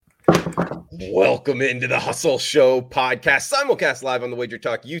Welcome into the Hustle Show podcast, simulcast live on the Wager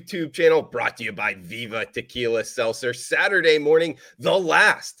Talk YouTube channel, brought to you by Viva Tequila Seltzer. Saturday morning, the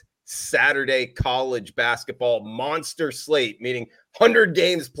last Saturday college basketball monster slate, meaning 100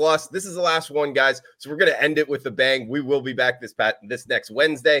 games plus. This is the last one, guys, so we're going to end it with a bang. We will be back this next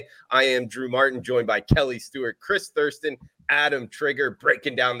Wednesday. I am Drew Martin, joined by Kelly Stewart, Chris Thurston, Adam Trigger,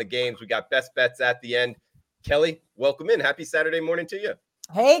 breaking down the games. We got best bets at the end. Kelly, welcome in. Happy Saturday morning to you.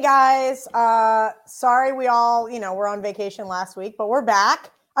 Hey guys, sorry we all, we're on vacation last week, but we're back.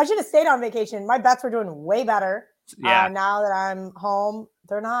 I should have stayed on vacation. My bets were doing way better. Yeah. Now that I'm home,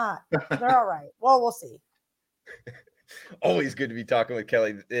 they're not. They're all right. Well, we'll see. Always good to be talking with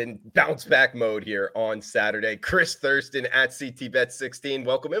Kelly in bounce back mode here on Saturday. Chris Thurston at CTBet16.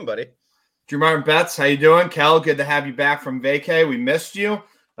 Welcome in, buddy. Drew Martin Bets, how you doing? Kel, good to have you back from vacay. We missed you.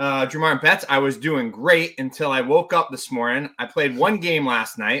 Drew Martin Bets, I was doing great until I woke up this morning. I played one game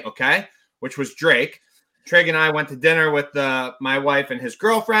last night, okay, which was Drake. Trig and I went to dinner with my wife and his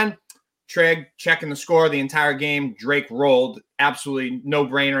girlfriend. Trig checking the score the entire game. Drake rolled. Absolutely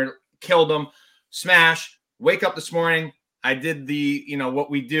no-brainer. Killed him. Smash. Wake up this morning. I did what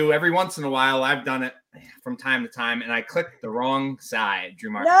we do every once in a while. I've done it from time to time, and I clicked the wrong side,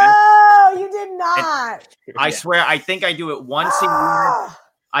 Drew Martin. No, you did not. I swear, I think I do it once a year.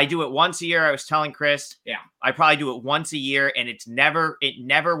 I do it once a year. I was telling Chris, I probably do it once a year, and it never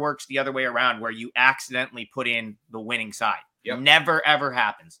works the other way around where you accidentally put in the winning side. Yep. Never, ever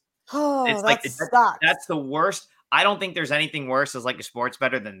happens. Oh, it's that sucks. That's the worst. I don't think there's anything worse as like a sports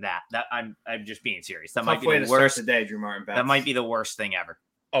better than that. I'm just being serious. That might be the worst today, Drew Martin. That might be the worst thing ever.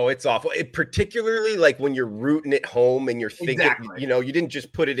 Oh, it's awful. Particularly like when you're rooting at home and you're thinking, you didn't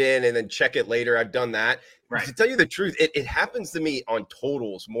just put it in and then check it later. I've done that. Right. To tell you the truth, it happens to me on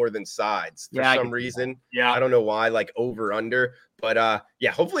totals more than sides for some reason. Yeah. I don't know why, like over, under. But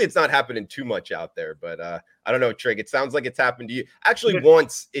hopefully it's not happening too much out there. But I don't know, Trig. It sounds like it's happened to you. Actually,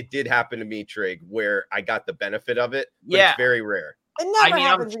 once it did happen to me, Trig, where I got the benefit of it. But it's very rare. It never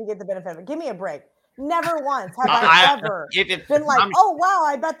happens when you get the benefit of it. Give me a break. Never once have I ever been like, oh, wow,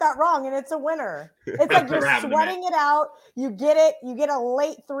 I bet that wrong, and it's a winner. It's like you're sweating it out. You get it. You get a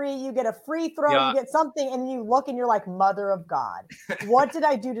late three. You get a free throw. You get something, and you look, and you're like, mother of God. What did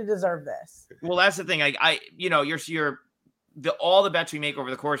I do to deserve this? Well, that's the thing. All the bets we make over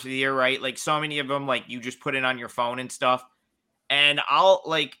the course of the year, right? Like so many of them, like you just put it on your phone and stuff. And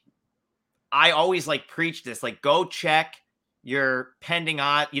I always preach this, go check your pending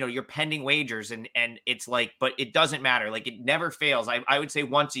wagers and it's but it doesn't matter. It never fails. I would say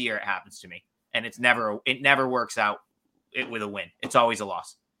once a year it happens to me, and it never works out with a win. It's always a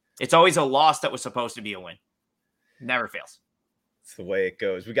loss. It's always a loss that was supposed to be a win. Never fails. It's the way it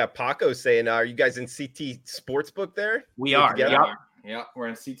goes. We got Paco saying, are you guys in CT Sportsbook there? We are. Yeah, we're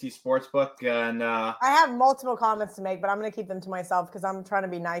in CT Sportsbook. And I have multiple comments to make, but I'm going to keep them to myself because I'm trying to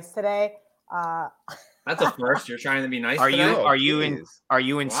be nice today. That's a first. You're trying to be nice. Are you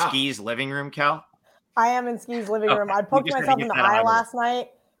in Ski's living room, Cal? I am in Ski's living room. I poked myself in the eye last night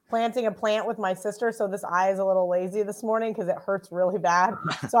planting a plant with my sister, so this eye is a little lazy this morning because it hurts really bad.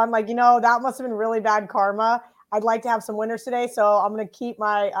 So I'm like, that must have been really bad karma. I'd like to have some winners today, so I'm going to keep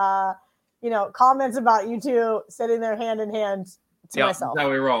my comments about you two sitting there hand in hand to myself. That's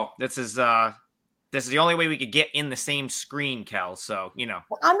how we roll. This is the only way we could get in the same screen, Kel. So,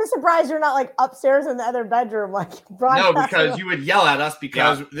 Well, I'm just surprised you're not upstairs in the other bedroom, No, because you would yell at us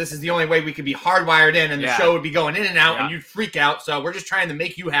because this is the only way we could be hardwired in and the show would be going in and out and you'd freak out. So we're just trying to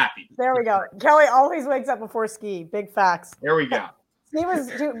make you happy. There we go. Kelly always wakes up before Ski. Big facts. There we go. Ski was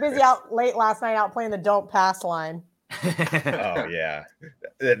too busy out late last night out playing the don't pass line. Oh, yeah.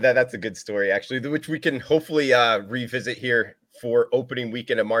 That's a good story, actually, which we can hopefully revisit here for opening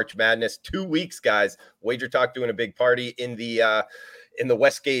weekend of March Madness. 2 weeks, guys. Wager Talk doing a big party in the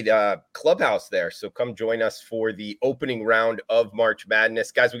Westgate clubhouse there. So come join us for the opening round of March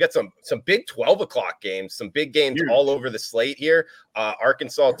Madness. Guys, we got some big 12 o'clock games, some big games all over the slate here.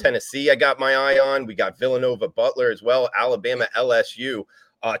 Arkansas, Tennessee, I got my eye on. We got Villanova, Butler as well. Alabama, LSU.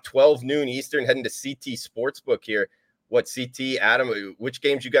 12 noon Eastern, heading to CT Sportsbook here. What, CT, Adam, which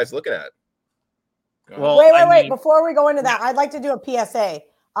games you guys looking at? Well, wait. Before we go into that, I'd like to do a PSA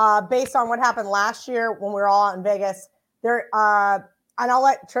based on what happened last year when we were all out in Vegas. And I'll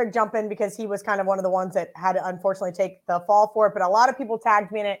let Trig jump in because he was kind of one of the ones that had to unfortunately take the fall for it. But a lot of people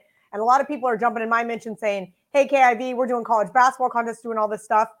tagged me in it, and a lot of people are jumping in my mention saying, hey, KIV, we're doing college basketball contests, doing all this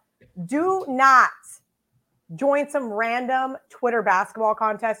stuff. Do not join some random Twitter basketball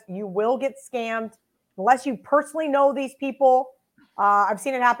contest. You will get scammed unless you personally know these people. I've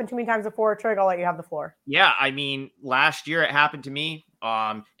seen it happen too many times before. Trig, I'll let you have the floor. Yeah, I mean, last year it happened to me.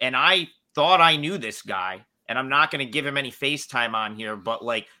 And I thought I knew this guy, and I'm not going to give him any FaceTime on here, but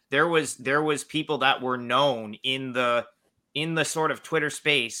like there was people that were known in the sort of Twitter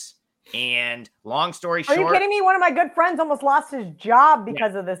space. And long story short, are you kidding me? One of my good friends almost lost his job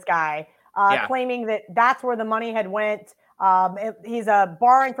because of this guy, claiming that that's where the money had went. He's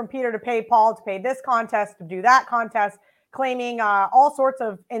borrowing from Peter to pay Paul to pay this contest, to do that contest, claiming all sorts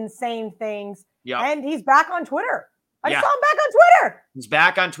of insane things. Yeah. And he's back on Twitter. I saw him back on Twitter. He's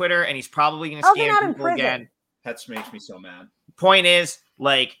back on Twitter, and he's probably going to scam people again. That makes me so mad. Point is,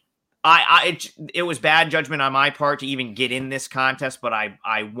 like, it was bad judgment on my part to even get in this contest, but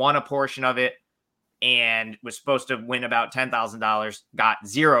I won a portion of it and was supposed to win about $10,000, got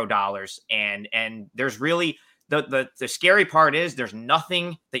 $0. And there's really the scary part is there's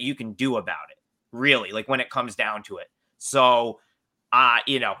nothing that you can do about it, really, like when it comes down to it. So,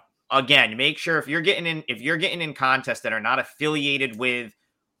 again, make sure if you're getting in contests that are not affiliated with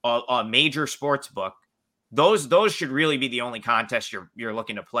a major sports book, those should really be the only contests you're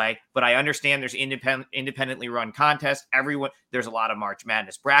looking to play. But I understand there's independently run contests. There's a lot of March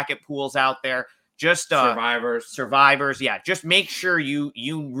Madness bracket pools out there. Just survivors. Yeah. Just make sure you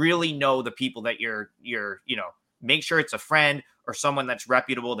really know the people that you're make sure it's a friend or someone that's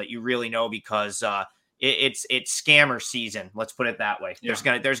reputable that you really know, because it's scammer season. Let's put it that way. Yeah.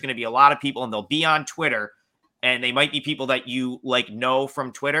 There's gonna be a lot of people, and they'll be on Twitter, and they might be people that you know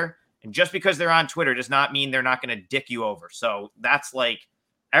from Twitter. And just because they're on Twitter does not mean they're not going to dick you over. So that's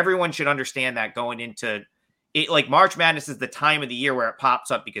everyone should understand that going into it. March Madness is the time of the year where it pops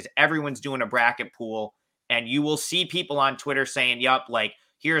up because everyone's doing a bracket pool, and you will see people on Twitter saying, yup,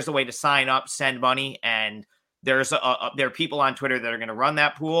 here's the way to sign up, send money. And there are people on Twitter that are going to run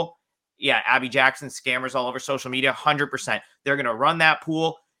that pool. Yeah. Abby Jackson, scammers all over social media, 100%. They're going to run that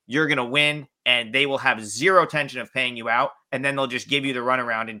pool. You're going to win, and they will have zero intention of paying you out. And then they'll just give you the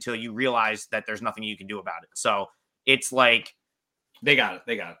runaround until you realize that there's nothing you can do about it. So it's they got it.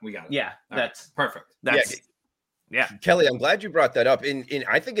 We got it. Yeah. That's perfect. Yeah. Kelly, I'm glad you brought that up. And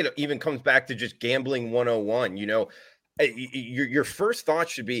I think it even comes back to just gambling 101. Your first thought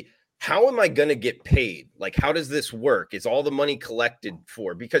should be, how am I going to get paid? How does this work? Is all the money collected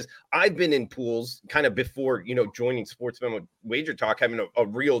for? Because I've been in pools kind of before, joining Sportsman with Wager Talk, having a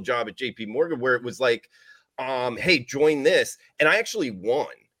real job at JP Morgan, where it was hey, join this. And I actually won.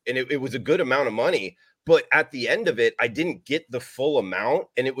 And it was a good amount of money. But at the end of it, I didn't get the full amount.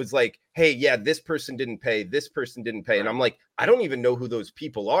 And it was hey, yeah, this person didn't pay. This person didn't pay. And I'm I don't even know who those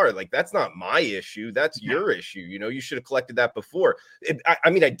people are. That's not my issue. That's your issue. You should have collected that before.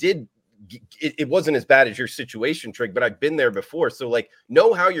 I did. It wasn't as bad as your situation, Trig, but I've been there before. So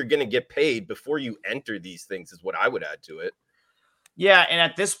know how you're going to get paid before you enter these things is what I would add to it. Yeah. And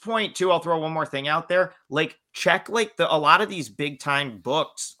at this point too, I'll throw one more thing out there. Check a lot of these big time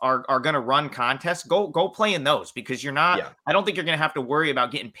books are going to run contests. Go play in those, because you're not, I don't think you're going to have to worry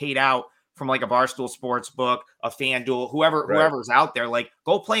about getting paid out from a Barstool Sports book, a FanDuel, whoever's out there.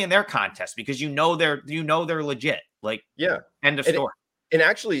 Go play in their contest, because they're legit. End of story. And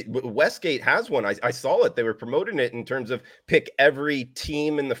actually, Westgate has one. I saw it. They were promoting it in terms of pick every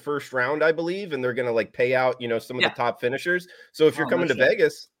team in the first round, I believe, and they're going to pay out, some of the top finishers. So if you're coming to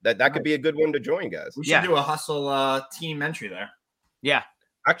Vegas, that could be a good one to join, guys. We should do a hustle team entry there. Yeah,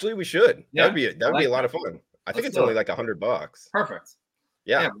 actually, we should. Yeah. That'd be a lot of fun. I think it's only $100. Perfect.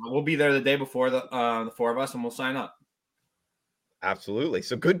 Yeah, we'll be there the day before the four of us, and we'll sign up. Absolutely.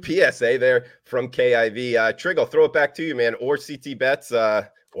 So good PSA there from KIV. Trig, I'll throw it back to you, man, or CT Bets,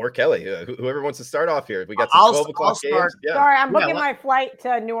 or Kelly, whoever wants to start off here. We got some 12 o'clock games. Yeah. Sorry, I'm booking my flight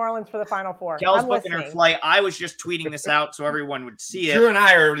to New Orleans for the Final Four. Kelly's booking her flight. I was just tweeting this out so everyone would see it. Drew and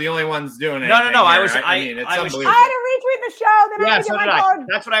I are the only ones doing it. No. I had to retweet the show. Then I had to get my card.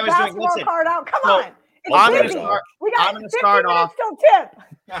 That's what I was doing. Listen, card out. Come on. I'm going to start off. Till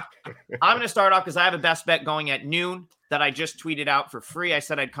tip. I'm going to start off because I have a best bet going at noon that I just tweeted out for free. I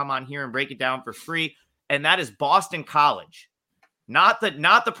said I'd come on here and break it down for free, and that is Boston College. Not the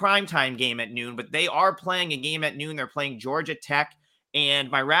primetime game at noon, but they are playing a game at noon. They're playing Georgia Tech,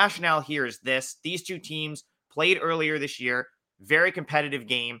 and my rationale here is this. These two teams played earlier this year, very competitive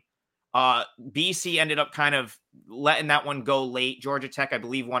game. BC ended up kind of letting that one go late. Georgia Tech, I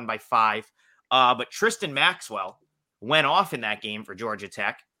believe, won by 5. But Tristan Maxwell went off in that game for Georgia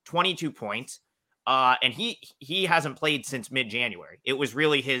Tech, 22 points. And he hasn't played since mid-January. It was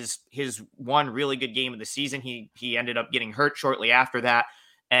really his one really good game of the season. He ended up getting hurt shortly after that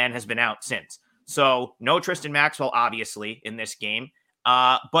and has been out since. So no Tristan Maxwell, obviously, in this game.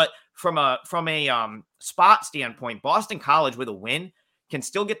 But from a spot standpoint, Boston College with a win can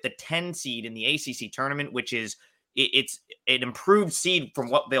still get the 10 seed in the ACC tournament, which is it's an improved seed from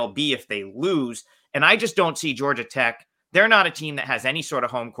what they'll be if they lose. And I just don't see Georgia Tech. They're not a team that has any sort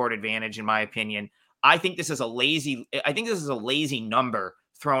of home court advantage, in my opinion. I think this is a lazy number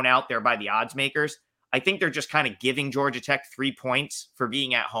thrown out there by the odds makers. I think they're just kind of giving Georgia Tech 3 points for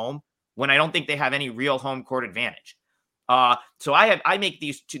being at home when I don't think they have any real home court advantage. So I make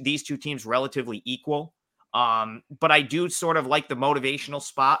these two teams relatively equal. But I do sort of like the motivational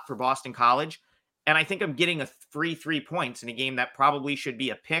spot for Boston College. And I think I'm getting a free 3 points in a game that probably should be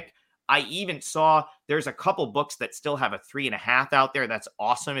a pick. I even saw there's a couple books that still have a 3.5 out there. That's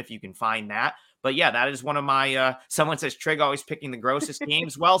awesome if you can find that. But yeah, that is one of my, someone says Trig always picking the grossest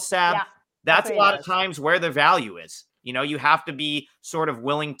games. Well, Sab, yeah, that's a lot of times where the value is. You have to be sort of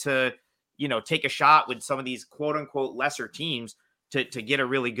willing to, take a shot with some of these quote unquote lesser teams to get a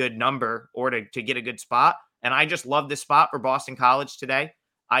really good number or to get a good spot. And I just love this spot for Boston College today.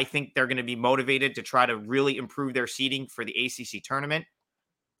 I think they're going to be motivated to try to really improve their seeding for the ACC tournament.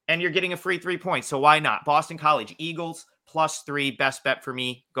 And you're getting a free 3 points. So why not? Boston College Eagles +3. Best bet for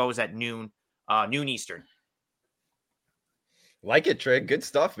me goes at noon Eastern. Like it, Trig. Good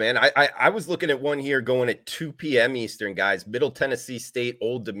stuff, man. I was looking at one here going at 2 p.m. Eastern, guys. Middle Tennessee State,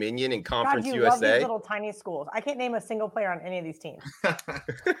 Old Dominion, and Conference God, you USA. Love these little tiny schools. I can't name a single player on any of these teams.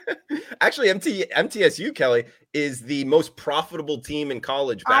 Actually, MTSU, Kelly, is the most profitable team in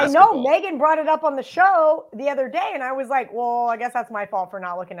college basketball. I know. Megan brought it up on the show the other day, and I was like, well, I guess that's my fault for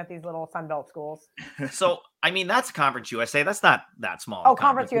not looking at these little Sunbelt schools. So, that's Conference USA. That's not that small. Oh,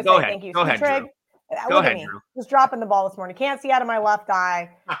 Conference USA. Go ahead. Thank you. Go ahead, Trig. Go ahead, Drew. Just dropping the ball this morning. Can't see out of my left eye.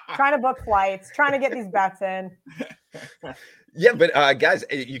 Trying to book flights. Trying to get these bets in. Yeah, but guys,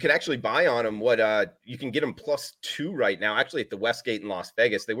 you can actually buy on them. You can get them +2 right now. Actually, at the Westgate in Las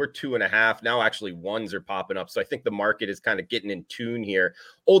Vegas, they were 2.5. Now, actually, ones are popping up. So I think the market is kind of getting in tune here.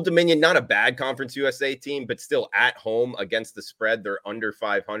 Old Dominion, not a bad Conference USA team, but still at home against the spread. They're under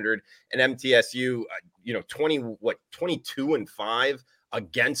 500. And MTSU, 22-5.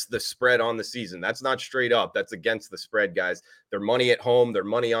 Against the spread on the season. That's not straight up. That's against the spread, guys. Their money at home, their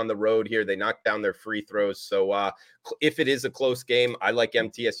money on the road here. They knock down their free throws. So if it is a close game, I like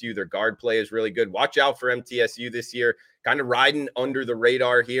MTSU. Their guard play is really good. Watch out for MTSU this year. Kind of riding under the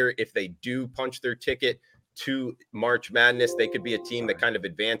radar here. If they do punch their ticket to March Madness, they could be a team that kind of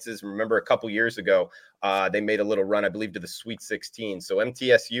advances. Remember a couple years ago, they made a little run, I believe, to the Sweet 16. So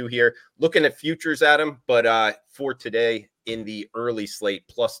MTSU here, looking at futures at them, but for today in the early slate,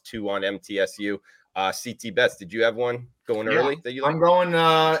 +2 on MTSU. CT bets, did you have one going early that you like? I'm going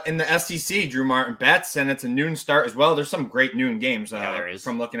in the SEC, Drew Martin bets, and it's a noon start as well. There's some great noon games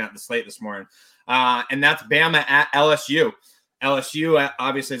from looking at the slate this morning. And that's Bama at LSU. LSU,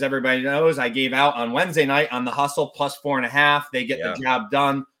 obviously, as everybody knows, I gave out on Wednesday night on the hustle +4.5. They get the job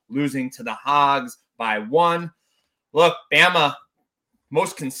done, losing to the Hogs by 1. Look, Bama,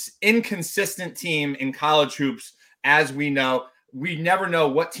 most inconsistent team in college hoops, as we know. We never know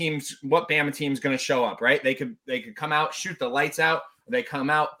what Bama team's going to show up, right? They could come out, shoot the lights out. Or they come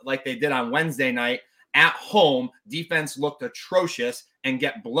out like they did on Wednesday night at home. Defense looked atrocious and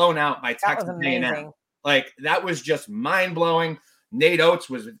get blown out by Texas A&M. Like, that was just mind-blowing. Nate Oates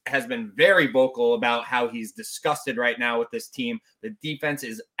has been very vocal about how he's disgusted right now with this team. The defense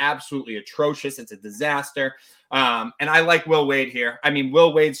is absolutely atrocious. It's a disaster. And I like Will Wade here.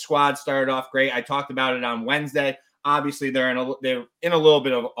 Will Wade's squad started off great. I talked about it on Wednesday. Obviously, they're in a little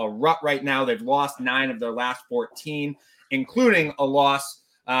bit of a rut right now. They've lost 9 of their last 14, including a loss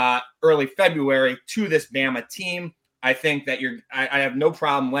early February to this Bama team. I think that I have no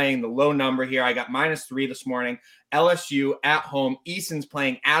problem laying the low number here. I got -3 this morning. LSU at home. Eason's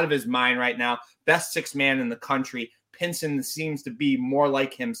playing out of his mind right now. Best 6 man in the country. Pinson seems to be more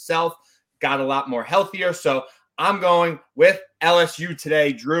like himself. Got a lot more healthier. So I'm going with LSU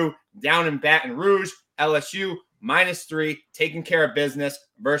today. Drew, down in Baton Rouge. LSU -3, taking care of business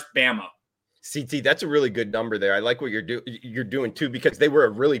versus Bama. CT, that's a really good number there. I like what you're doing too, because they were a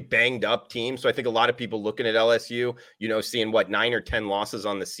really banged up team. So I think a lot of people looking at LSU, seeing 9 or 10 losses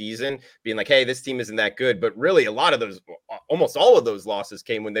on the season, being like, hey, this team isn't that good. But really, a lot of those, almost all of those losses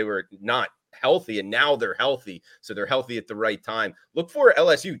came when they were not healthy, and now they're healthy. So they're healthy at the right time. Look for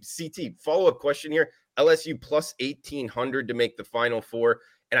LSU. CT, follow-up question here. LSU +1,800 to make the Final Four.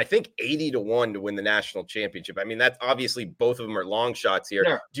 And I think 80-1 to win the national championship. That's obviously both of them are long shots here.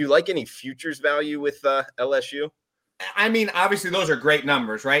 Sure. Do you like any futures value with LSU? Obviously those are great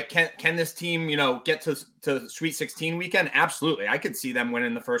numbers, right? Can this team, get to Sweet 16 weekend? Absolutely. I could see them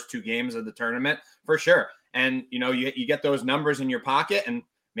winning the first 2 games of the tournament for sure. And, you get those numbers in your pocket, and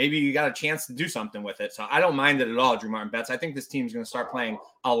maybe you got a chance to do something with it. So I don't mind it at all, Drew Martin Betts. I think this team's going to start playing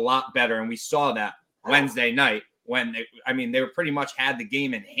a lot better. And we saw that Wednesday night when they were pretty much had the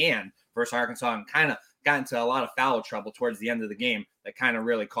game in hand versus Arkansas and kind of got into a lot of foul trouble towards the end of the game that kind of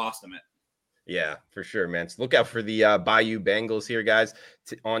really cost them it. Yeah, for sure, man. So look out for the Bayou Bengals here, guys,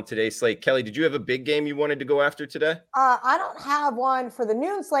 on today's slate. Kelly, did you have a big game you wanted to go after today? I don't have one for the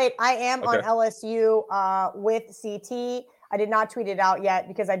noon slate. I am on LSU with CT. I did not tweet it out yet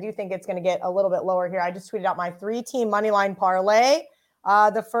because I do think it's going to get a little bit lower here. I just tweeted out my 3-team moneyline parlay.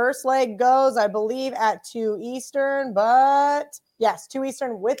 The first leg goes, I believe, at 2 Eastern, but yes, 2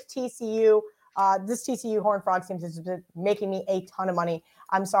 Eastern with TCU. This TCU Horned Frogs team is making me a ton of money.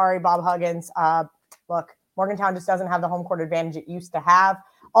 I'm sorry, Bob Huggins. Look, Morgantown just doesn't have the home court advantage it used to have.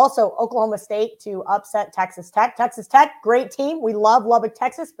 Also, Oklahoma State to upset Texas Tech. Texas Tech, great team. We love Lubbock,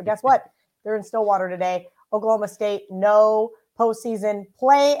 Texas, but guess what? They're in Stillwater today. Oklahoma State, no postseason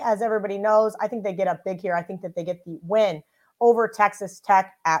play, as everybody knows. I think they get up big here. I think that they get the win over Texas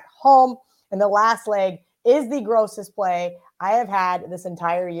Tech at home. And the last leg is the grossest play I have had this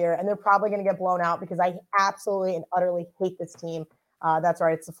entire year, and they're probably going to get blown out because I absolutely and utterly hate this team. That's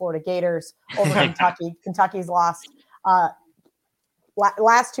right. It's the Florida Gators over Kentucky. Kentucky's lost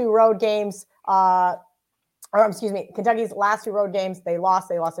last 2 road games. Kentucky's last 2 road games, they lost.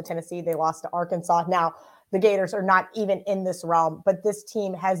 They lost to Tennessee. They lost to Arkansas. Now, the Gators are not even in this realm, but this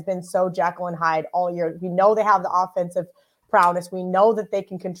team has been so Jekyll and Hyde all year. We know they have the offensive prowess. We know that they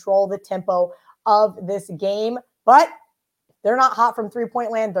can control the tempo of this game, but they're not hot from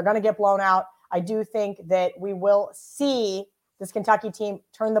 3-point land. They're going to get blown out. I do think that we will see this Kentucky team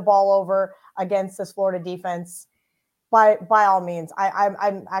turn the ball over against this Florida defense. By all means,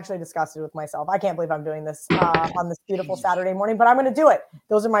 I'm actually disgusted with myself. I can't believe I'm doing this on this beautiful Saturday morning, but I'm going to do it.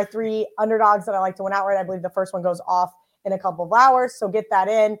 Those are my 3 underdogs that I like to win outright. I believe the first one goes off in a couple of hours, so get that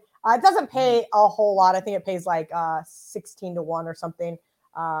in. It doesn't pay a whole lot. I think it pays like 16 to 1 or something.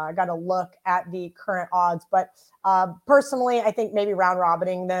 I got to look at the current odds, but personally, I think maybe round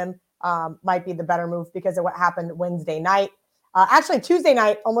robining them might be the better move because of what happened Wednesday night. Actually, Tuesday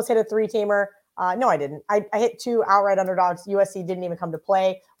night almost hit a 3-teamer. No, I didn't. I hit 2 outright underdogs. USC didn't even come to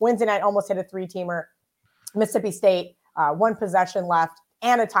play. Wednesday night almost hit a 3-teamer. Mississippi State, 1 possession left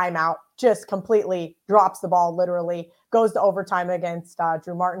and a timeout, just completely drops the ball, literally goes to overtime against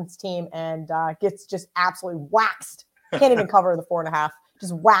Drew Martin's team and gets just absolutely waxed. Can't even cover the 4.5.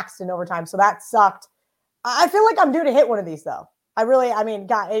 Just waxed in overtime. So that sucked. I feel like I'm due to hit one of these, though.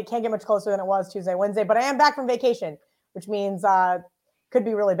 God, it can't get much closer than it was Tuesday, Wednesday, but I am back from vacation, which means could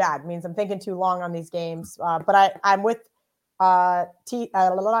be really bad. It means I'm thinking too long on these games. But I'm with CT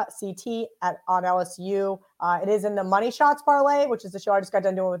on LSU. It is in the Money Shots parlay, which is the show I just got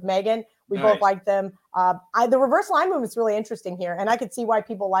done doing with Megan. We both like them. The reverse line movement is really interesting here, and I could see why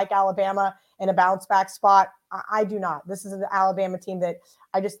people like Alabama in a bounce back spot. I do not. This is an Alabama team that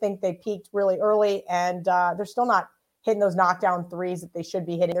I just think they peaked really early, and they're still not hitting those knockdown threes that they should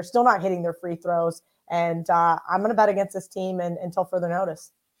be hitting. They're still not hitting their free throws, and I'm going to bet against this team until further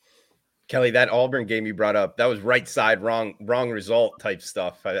notice. Kelly, that Auburn game you brought up, that was right side, wrong result type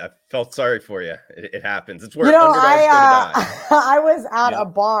stuff. I felt sorry for you. It happens. It's where underdogs go to die. I was at a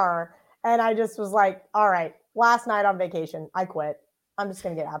bar, and I just was like, all right, last night on vacation, I quit. I'm just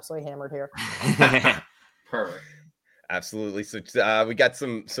going to get absolutely hammered here. Perfect. Absolutely. So we got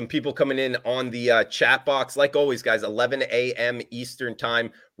some people coming in on the chat box. Like always, guys, 11 a.m. Eastern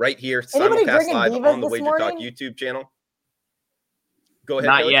time right here. Simulcast live on the Wager Talk YouTube channel. Go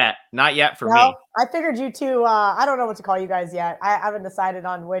ahead. Not yet for me. I figured you two, I don't know what to call you guys yet. I haven't decided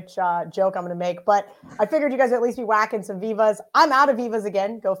on which joke I'm going to make, but I figured you guys would at least be whacking some Vivas. I'm out of Vivas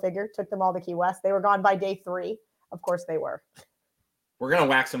again. Go figure. Took them all to Key West. They were gone by day 3. Of course they were. We're going to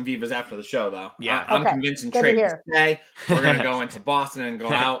whack some Vivas after the show, though. Yeah. I'm convincing Trey today. We're going to go into Boston and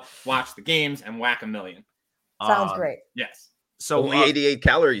go out, watch the games, and whack 1 million. Sounds great. Yes. So only 88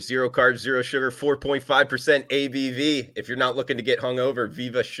 calories, 0 carbs, 0 sugar, 4.5% ABV. If you're not looking to get hungover,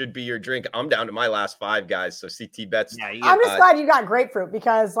 Viva should be your drink. I'm down to my last 5, guys. So CT bets. Yeah, I'm just glad you got grapefruit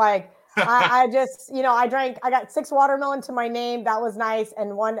because, like, I just, I got 6 watermelon to my name. That was nice.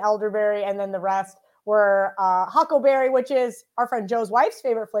 And 1 elderberry. And then the rest were huckleberry, which is our friend Joe's wife's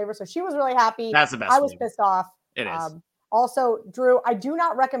favorite flavor. So she was really happy. That's the best. I was pissed off. It is. Also, Drew, I do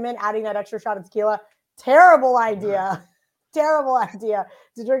not recommend adding that extra shot of tequila. Terrible idea. Terrible idea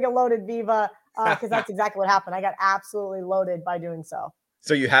to drink a loaded Viva because that's exactly what happened. I got absolutely loaded by doing so.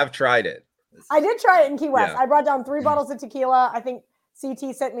 So you have tried it. I did try it in Key West. Yeah. I brought down 3 bottles of tequila. I think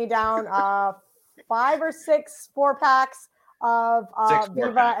CT sent me down 5 or 6 4-packs of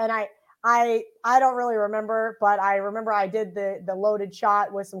Viva. And I don't really remember, but I remember I did the loaded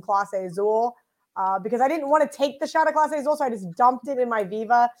shot with some Clase Azul because I didn't want to take the shot of Clase Azul. So I just dumped it in my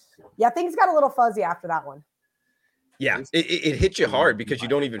Viva. Yeah, things got a little fuzzy after that one. Yeah, it hits you hard because you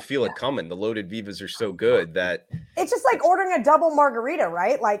don't even feel it coming. The loaded Vivas are so good that it's just like ordering a double margarita,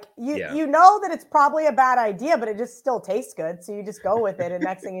 right? Like you know that it's probably a bad idea, but it just still tastes good. So you just go with it. And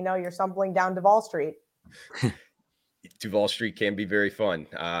next thing you know, you're stumbling down Duval Street. Duval Street can be very fun.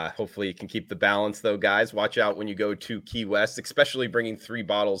 Hopefully you can keep the balance though, guys. Watch out when you go to Key West, especially bringing 3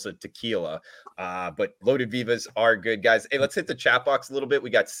 bottles of tequila. But loaded Vivas are good, guys. Hey, let's hit the chat box a little bit.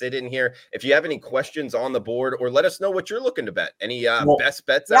 We got Sid in here. If you have any questions on the board, or let us know what you're looking to bet. Any best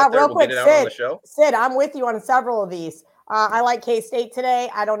bets out there? Real quick, get it out on the show. Sid, I'm with you on several of these. I like K-State today.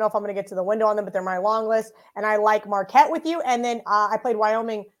 I don't know if I'm going to get to the window on them, but they're my long list. And I like Marquette with you. And then I played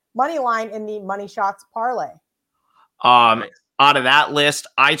Wyoming money line in the money shots parlay. Out of that list,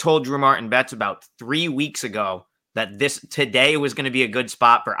 I told Drew Martin Betts about 3 weeks ago that today was going to be a good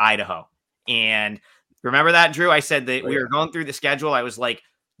spot for Idaho. And remember that, Drew? I said that we were going through the schedule. I was like,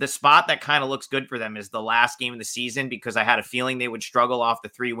 the spot that kind of looks good for them is the last game of the season because I had a feeling they would struggle off the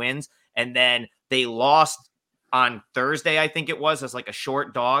 3 wins. And then they lost on Thursday, I think it was, as like a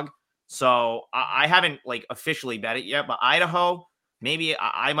short dog. So I haven't like officially bet it yet, but Idaho, maybe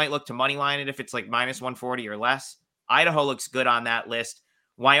I might look to money line it if it's like minus 140 or less. Idaho looks good on that list.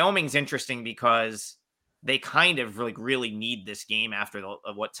 Wyoming's interesting because they kind of really need this game after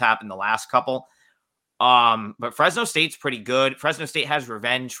what's happened the last couple. But Fresno State's pretty good. Fresno State has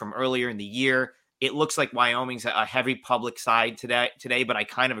revenge from earlier in the year. It looks like Wyoming's a heavy public side today, but I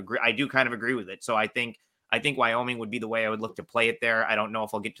kind of agree. I do kind of agree with it. So I think Wyoming would be the way I would look to play it there. I don't know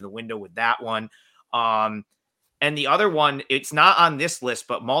if I'll get to the window with that one. And the other one, it's not on this list,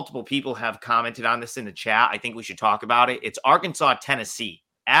 but multiple people have commented on this in the chat. I think we should talk about it. It's Arkansas, Tennessee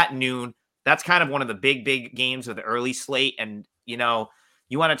at noon. That's kind of one of the big games of the early slate. And, you know,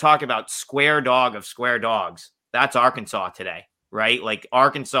 you want to talk about square dog of square dogs. That's Arkansas today, right? Like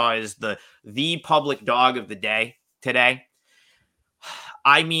Arkansas is the public dog of the day today.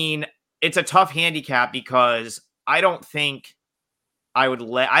 I mean, it's a tough handicap because I think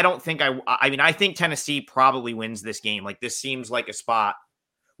Tennessee probably wins this game. Like this seems like a spot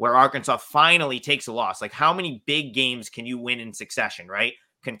where Arkansas finally takes a loss. Like how many big games can you win in succession, right?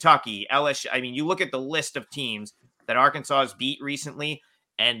 Kentucky, LSU. I mean, you look at the list of teams that Arkansas has beat recently,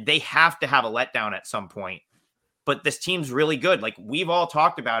 and they have to have a letdown at some point. But this team's really good. Like we've all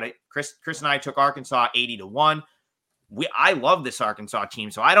talked about it. Chris and I took Arkansas 80-1. I love this Arkansas team,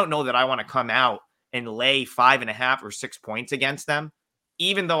 so I don't know that I want to come out and lay 5.5 or 6 points against them,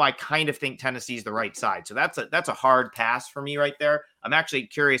 even though I kind of think Tennessee's the right side. So that's a hard pass for me right there. I'm actually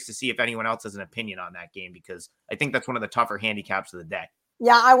curious to see if anyone else has an opinion on that game because I think that's one of the tougher handicaps of the day.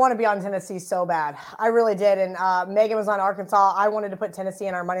 Yeah, I want to be on Tennessee so bad. I really did. And Megan was on Arkansas. I wanted to put Tennessee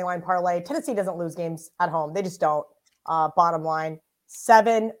in our money line parlay. Tennessee doesn't lose games at home. They just don't. Bottom line.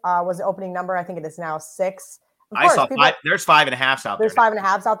 7 was the opening number. I think it is now 6. I saw there's 5.5s out there. There's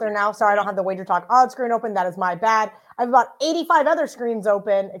 5.5s out there now. Sorry, I don't have the wager talk odds screen open. That is my bad. I have about 85 other screens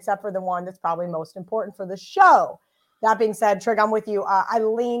open, except for the one that's probably most important for the show. That being said, Trig, I'm with you. I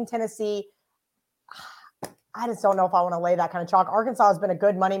lean Tennessee. I just don't know if I want to lay that kind of chalk. Arkansas has been a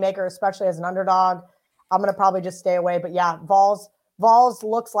good moneymaker, especially as an underdog. I'm going to probably just stay away. But yeah, Vols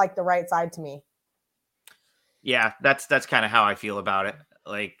looks like the right side to me. Yeah, that's kind of how I feel about it.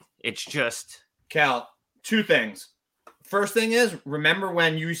 Like, it's just... Cal, 2 things. First thing is, remember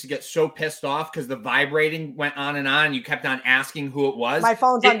when you used to get so pissed off because the vibrating went on and you kept on asking who it was? My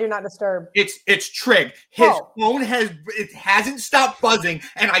phone's on Do Not Disturb. It's Trig. His phone hasn't stopped buzzing,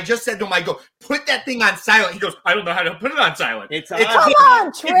 and I just said to him, I go, put that thing on silent. He goes, I don't know how to put it on silent. Come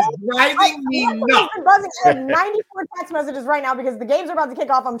on, Trig. It's driving me nuts. Been buzzing. I have 94 text messages right now because the games are about to kick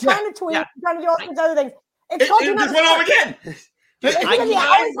off. I'm trying to tweet. I'm trying to do all sorts of other things. It's called Do Not Disturb. Went off again. But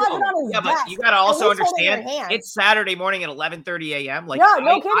you got to also understand it's Saturday morning at 11:30 a.m. Like, yeah,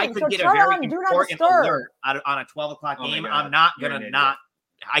 no kidding. I could get a very important alert on a 12 o'clock game. I'm not going to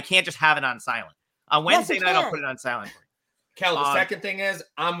I can't just have it on silent. On Wednesday night, I'll put it on silent. Kel, the second thing is,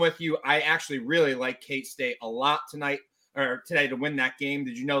 I'm with you. I actually really like K-State a lot today to win that game.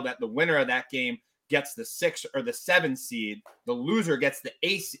 Did you know that the winner of that game gets the 6 or the 7 seed? The loser gets the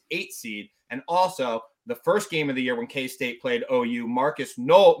 8 seed. And also, the first game of the year when K-State played OU, Marquise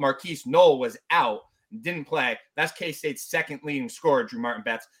Knoll was out and didn't play. That's K-State's second leading scorer, Drew Martin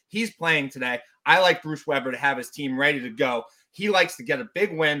Betts. He's playing today. I like Bruce Weber to have his team ready to go. He likes to get a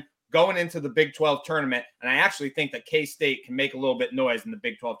big win going into the Big 12 tournament, and I actually think that K-State can make a little bit noise in the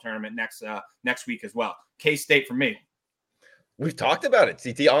Big 12 tournament next week as well. K-State for me. We've talked about it,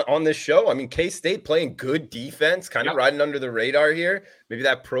 CT, on this show. I mean, K-State playing good defense, kind of riding under the radar here. Maybe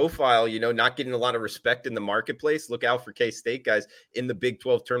that profile, not getting a lot of respect in the marketplace. Look out for K-State, guys, in the Big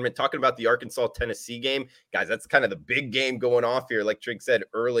 12 tournament. Talking about the Arkansas-Tennessee game, guys, that's kind of the big game going off here. Like Trig said,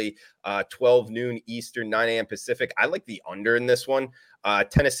 early, 12 noon Eastern, 9 a.m. Pacific. I like the under in this one.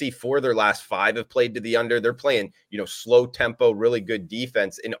 Tennessee, 4 of their last 5 have played to the under. They're playing, slow tempo, really good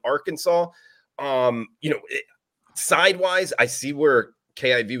defense. In Arkansas, sidewise, I see where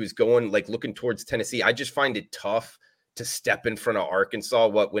KIV was going, like looking towards Tennessee. I just find it tough to step in front of Arkansas,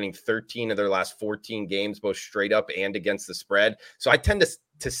 winning 13 of their last 14 games, both straight up and against the spread. So I tend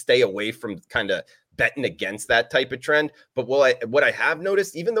to stay away from kind of betting against that type of trend. But what I have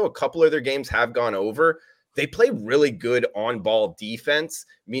noticed, even though a couple of their games have gone over, they play really good on-ball defense,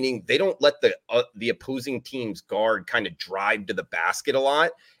 meaning they don't let the opposing team's guard kind of drive to the basket a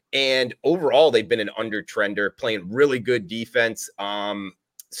lot. And overall, they've been an under trender, playing really good defense.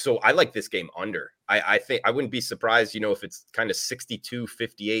 So I like this game under. I think I wouldn't be surprised, if it's kind of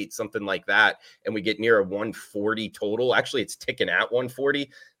 62-58, something like that, and we get near a 140 total. Actually, it's ticking at 140.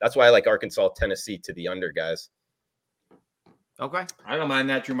 That's why I like Arkansas, Tennessee to the under, guys. Okay. I don't mind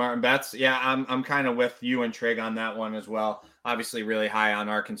that, Drew Martin Betts. Yeah, I'm kind of with you and Trig on that one as well. Obviously, really high on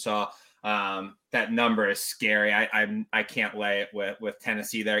Arkansas. That number is scary. I can't lay it with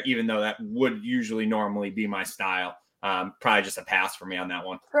Tennessee there, even though that would usually normally be my style. Probably just a pass for me on that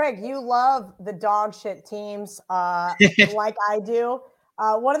one. Greg, you love the dog shit teams like I do.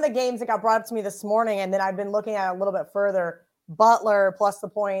 One of the games that got brought up to me this morning, and then I've been looking at it a little bit further, Butler plus the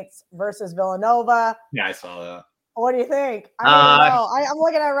points versus Villanova. Yeah, I saw that. What do you think? I don't know. I'm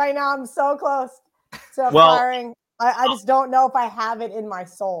looking at it right now. I'm so close to firing. I just don't know if I have it in my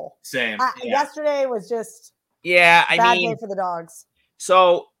soul. Same. Yesterday was just bad day for the dogs.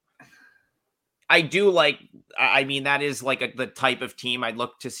 So I do that is like the type of team I'd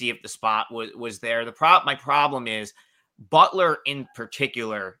look to see if the spot was there. My problem is Butler in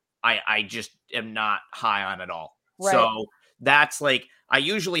particular, I just am not high on at all. Right. So that's I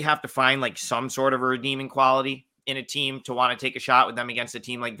usually have to find some sort of a redeeming quality in a team to want to take a shot with them against a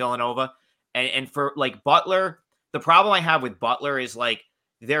team like Villanova. And for Butler, the problem I have with Butler is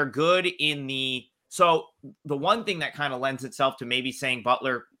they're good so the one thing that kind of lends itself to maybe saying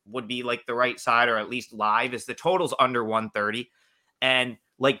Butler would be the right side or at least live is the total's under 130. And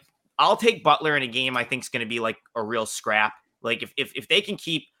I'll take Butler in a game I think is going to be a real scrap. If they can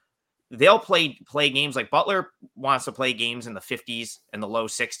they'll play games Butler wants to play games in the 50s and the low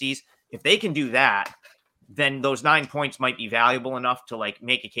 60s. If they can do that, then those 9 points might be valuable enough to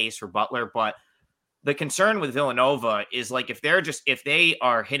make a case for Butler. But the concern with Villanova is if they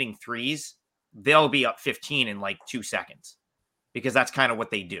are hitting threes, they'll be up 15 in 2 seconds because that's kind of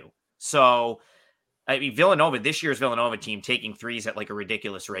what they do. So I mean, this year's Villanova team taking threes at a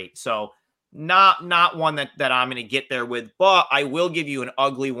ridiculous rate. So not one that I'm going to get there with, but I will give you an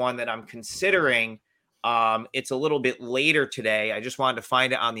ugly one that I'm considering. It's a little bit later today. I just wanted to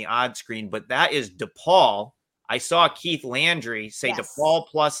find it on the odd screen, but that is DePaul. I saw Keith Landry say DePaul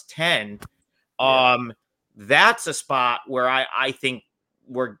plus 10. That's a spot where I think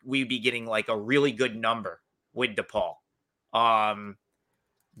we'd be getting a really good number with DePaul.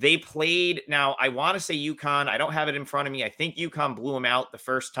 They played, now I want to say UConn. I don't have it in front of me. I think UConn blew them out the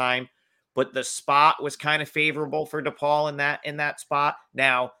first time, but the spot was kind of favorable for DePaul in that spot.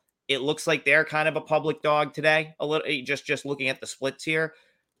 Now it looks like they're kind of a public dog today, a little just looking at the splits here,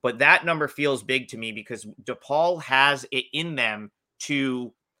 but that number feels big to me because DePaul has it in them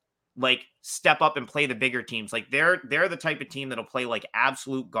to step up and play the bigger teams. They're the type of team that'll play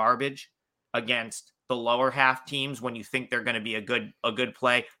absolute garbage against the lower half teams when you think they're going to be a good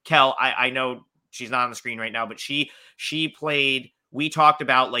play. Kel, I know she's not on the screen right now, but she played, we talked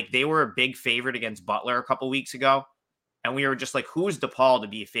about they were a big favorite against Butler a couple weeks ago. And we were just who's DePaul to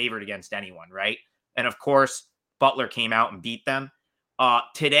be a favorite against anyone, right? And of course, Butler came out and beat them.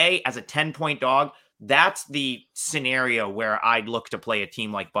 Today, as a 10-point dog, that's the scenario where I'd look to play a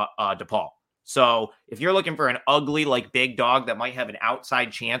team like DePaul. So if you're looking for an ugly, big dog that might have an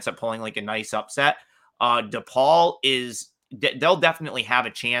outside chance at pulling a nice upset, DePaul they'll definitely have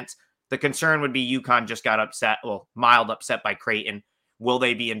a chance. The concern would be UConn just got upset, mild upset by Creighton. Will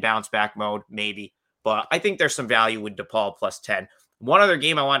they be in bounce back mode? Maybe. But I think there's some value with DePaul plus 10. One other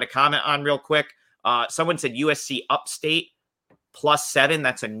game I wanted to comment on real quick. Someone said USC Upstate plus 7.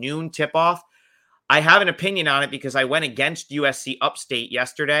 That's a noon tip-off. I have an opinion on it because I went against USC Upstate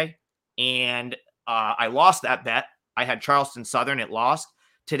yesterday, and I lost that bet. I had Charleston Southern. It lost.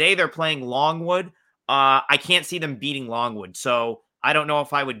 Today they're playing Longwood. I can't see them beating Longwood, so I don't know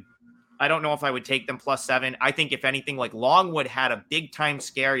if I would I don't know if I would take them +7. I think if anything, like Longwood had a big time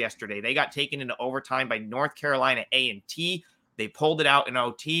scare yesterday. They got taken into overtime by North Carolina A&T. They pulled it out in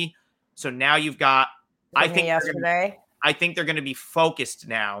OT. So now you've got, I think they're going to be focused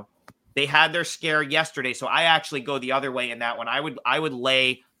now. They had their scare yesterday. So I actually go the other way in that one. I would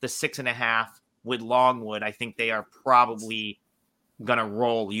lay the 6.5 with Longwood. I think they are probably gonna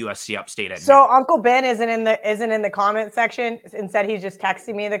roll USC Upstate at So me. Uncle Ben isn't in the comment section. Instead, he's just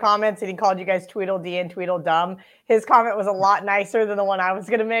texting me in the comments, and he called you guys Tweedledee and Tweedledum. His comment was a lot nicer than the one I was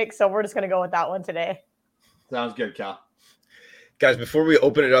gonna make, so we're just gonna go with that one today. Sounds good, Cal. Guys, before we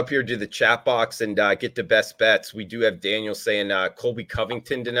open it up here to the chat box and get the best bets, we do have Daniel saying Colby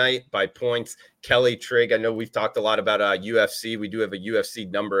Covington tonight by points. Kelly, Trig, I know we've talked a lot about UFC. We do have a UFC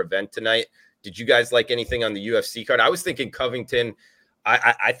number event tonight. Did you guys like anything on the UFC card? I was thinking Covington.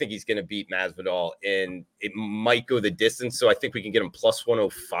 I think he's going to beat Masvidal, and it might go the distance. So I think we can get him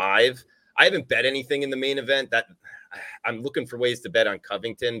 +105. I haven't bet anything in the main event. That I'm looking for ways to bet on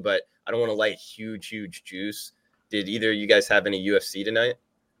Covington, but I don't want to lay huge juice. Did either of you guys have any UFC tonight?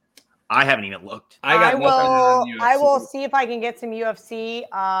 I haven't even looked. I will see if I can get some UFC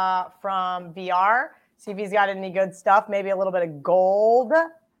from VR. See if he's got any good stuff. Maybe a little bit of gold.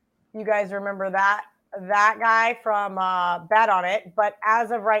 You guys remember that guy from Bet on It. But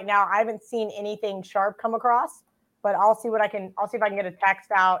as of right now, I haven't seen anything sharp come across. But I'll see if I can get a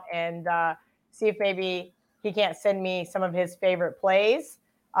text out and see if maybe he can't send me some of his favorite plays.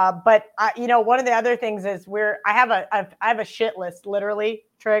 But one of the other things is I have a shit list literally,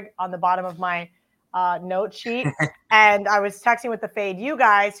 Trig, on the bottom of my note sheet. And I was texting with the Fade you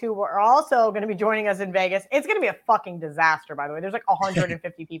guys who were also going to be joining us in Vegas. It's going to be a fucking disaster, by the way. There's like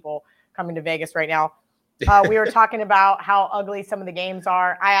 150 people coming to Vegas right now. We were talking about how ugly some of the games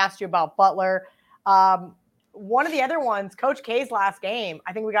are. I asked you about Butler. One of the other ones, Coach K's last game,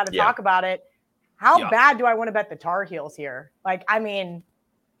 I think we got to talk about it. How bad do I want to bet the Tar Heels here? Like, I mean,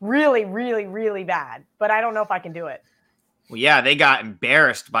 really, really, really bad. But I don't know if I can do it. Well, yeah, they got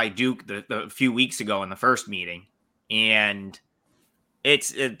embarrassed by Duke the few weeks ago in the first meeting. And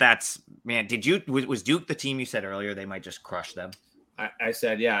man, was Duke the team you said earlier they might just crush them? I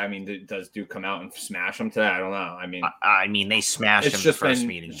said, yeah. I mean, does Duke come out and smash them today? I don't know. I mean, they smashed them the first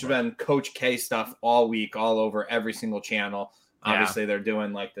meeting. It's been Coach K stuff all week, all over every single channel. Obviously, they're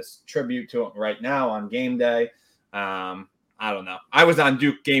doing like this tribute to him right now on game day. I don't know. I was on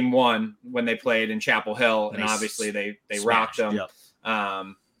Duke game 1 when they played in Chapel Hill, and obviously they rocked them. Yep.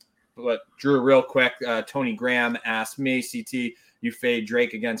 But Drew, real quick, Tony Graham asked me, CT, you fade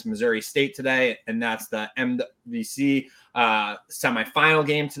Drake against Missouri State today, and that's the MVC semifinal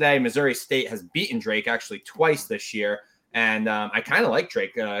game today. Missouri State has beaten Drake actually twice this year, and I kind of like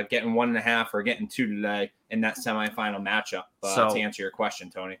Drake getting 1.5 or getting 2 today in that semifinal matchup. To answer your question,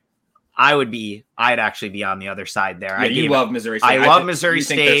 Tony. I'd actually be on the other side there. Yeah, you love Missouri State. I love Missouri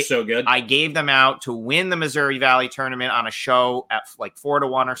State. They're so good. I gave them out to win the Missouri Valley tournament on a show at like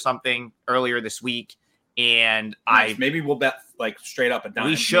 4-1 or something earlier this week. And nice. Maybe we'll bet like straight up a dime.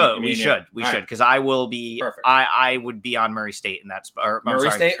 We should, because I will be. Perfect. I would be on Murray State in that spot.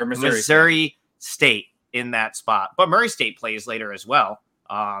 Missouri State in that spot. But Murray State plays later as well.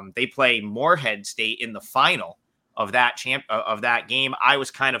 They play Morehead State in the final of that game. I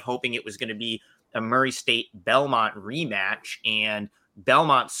was kind of hoping it was going to be a Murray State Belmont rematch, and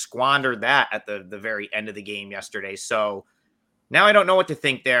Belmont squandered that at the very end of the game yesterday. So now I don't know what to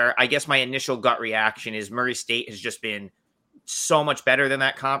think there. I guess my initial gut reaction is Murray State has just been so much better than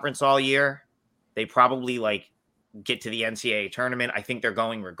that conference all year. They probably get to the NCAA tournament. I think they're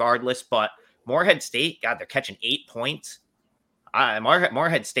going regardless, but Morehead State, God, they're catching 8 points.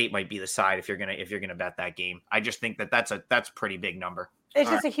 Morehead State might be the side if you're gonna bet that game. I just think that's a pretty big number. It's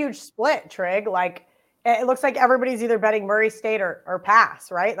just a huge split, Trig. Like it looks like everybody's either betting Murray State or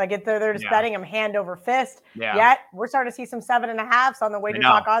pass, right? Like they're just betting them hand over fist. Yeah. Yet we're starting to see some 7.5s on the Wager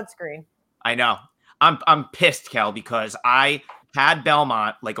Talk odds screen. I know. I'm pissed, Kel, because I had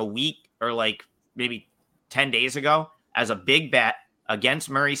Belmont like a week or like maybe 10 days ago as a big bet against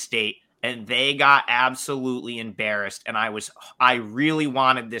Murray State. And they got absolutely embarrassed. And I really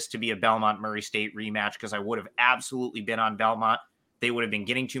wanted this to be a Belmont Murray State rematch because I would have absolutely been on Belmont. They would have been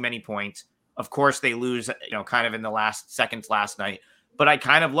getting too many points. Of course, they lose, kind of in the last seconds last night. But I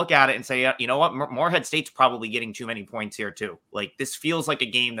kind of look at it and say, you know what? Morehead State's probably getting too many points here too. Like this feels like a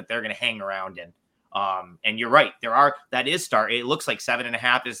game that they're going to hang around in. And you're right. It looks like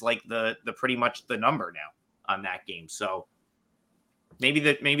 7.5 is like the pretty much the number now on that game. So maybe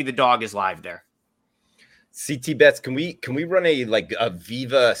the dog is live there. CT bets, can we run a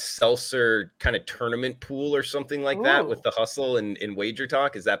Viva Seltzer kind of tournament pool or something like that with the hustle and Wager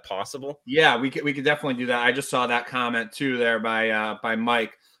Talk? Is that possible? Yeah, we could definitely do that. I just saw that comment too there by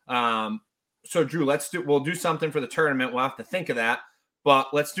Mike. So Drew, we'll do something for the tournament. We'll have to think of that,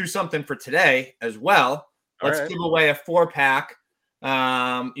 but let's do something for today as well. Let's give away a 4-pack.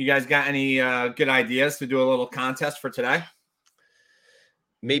 You guys got any good ideas to do a little contest for today?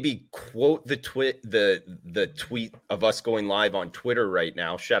 Maybe quote the tweet of us going live on Twitter right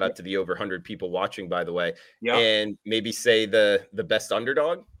now. Shout out to the over 100 people watching, by the way. Yep. And maybe say the best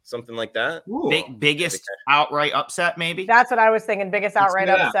underdog, something like that. Biggest outright upset, maybe. That's what I was thinking. Biggest outright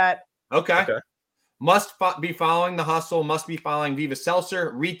upset. Okay. Must be following the hustle. Must be following Viva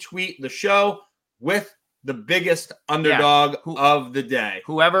Seltzer. Retweet the show with the biggest underdog of the day.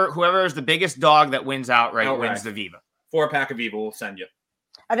 Whoever is the biggest dog that wins outright wins the Viva. 4-pack of Viva we'll send you.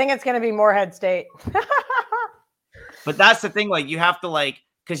 I think it's going to be Morehead State. But that's the thing. Like, you have to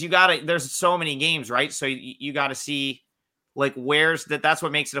because there's so many games, right? So you got to see where's that's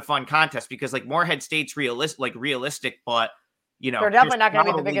what makes it a fun contest, because Morehead State's realistic, but they're definitely not going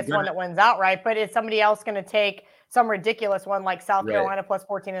to be the biggest one that wins outright. But is somebody else going to take some ridiculous one like South Carolina plus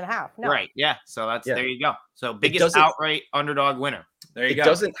 14.5? No. Right. Yeah. So there you go. So biggest outright underdog winner. There you go. It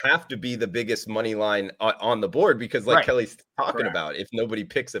doesn't have to be the biggest money line on the board, because Kelly's talking about, if nobody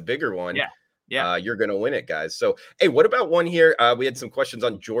picks a bigger one, you're going to win it, guys. So, hey, what about one here? We had some questions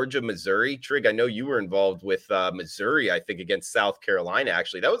on Georgia, Missouri. Trig, I know you were involved with Missouri, I think, against South Carolina,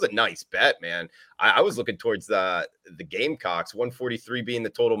 actually. That was a nice bet, man. I was looking towards the Gamecocks, 143 being the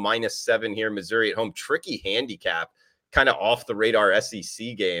total, -7 here, Missouri at home. Tricky handicap, kind of off the radar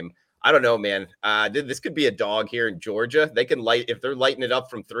SEC game. I don't know, man. This could be a dog here in Georgia. They can if they're lighting it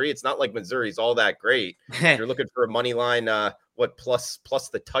up from 3. It's not like Missouri's all that great. If you're looking for a money line, plus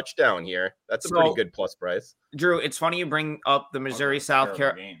the touchdown here. That's a pretty good plus price. Drew, it's funny you bring up the Missouri South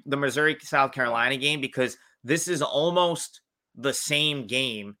Carolina game, because this is almost the same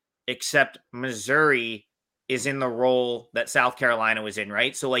game, except Missouri is in the role that South Carolina was in,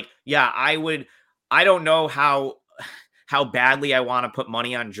 right? So I don't know how badly I want to put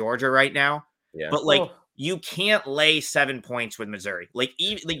money on Georgia right now. Yeah. But you can't lay 7 points with Missouri.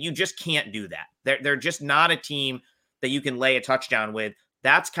 You just can't do that. They're just not a team that you can lay a touchdown with.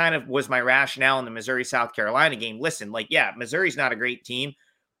 That's kind of was my rationale in the Missouri South Carolina game. Listen, Missouri's not a great team,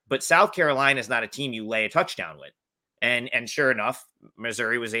 but South Carolina is not a team you lay a touchdown with. And sure enough,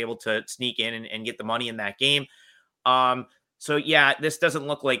 Missouri was able to sneak in and get the money in that game. So, this doesn't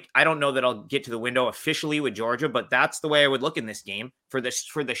look like – I don't know that I'll get to the window officially with Georgia, but that's the way I would look in this game for the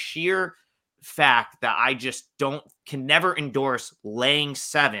sheer fact that I just can never endorse laying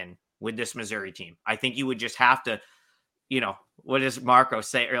 7 with this Missouri team. I think you would just have to, what does Marco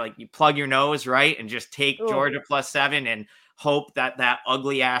say? Or you plug your nose, right, and just take Georgia plus 7 and hope that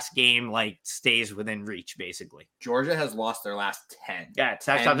ugly-ass game stays within reach, basically. Georgia has lost their last 10. Yeah,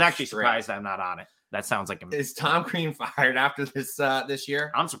 I'm actually surprised I'm not on it. That sounds like Is Tom Green fired after this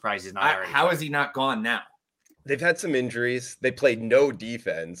year? I'm surprised he's not already. How is he not gone now? They've had some injuries. They played no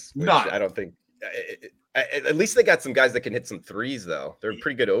defense, which I don't think. At least they got some guys that can hit some threes, though. They're a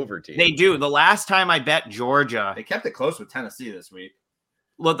pretty good over team. They do. The last time I bet Georgia, they kept it close with Tennessee this week.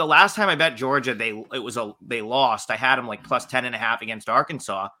 Look, the last time I bet Georgia, they lost. I had them plus 10.5 against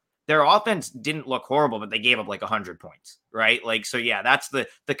Arkansas. Their offense didn't look horrible, but they gave up 100 points, right? That's the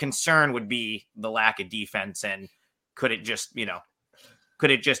concern would be the lack of defense, and could it just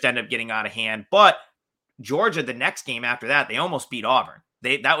end up getting out of hand? But Georgia, the next game after that, they almost beat Auburn.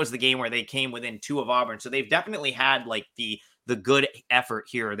 That was the game where they came within 2 of Auburn. So they've definitely had the good effort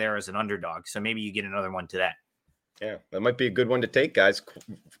here or there as an underdog. So maybe you get another one today. Yeah, that might be a good one to take, guys.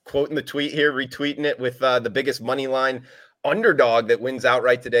 Quoting the tweet here, retweeting it with the biggest money line underdog that wins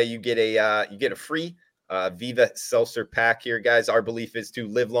outright today. You get a free Viva Seltzer pack here, guys. Our belief is to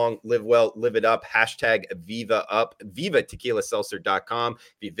live long, live well, live it up. Hashtag Viva up. VivaTequilaSeltzer.com.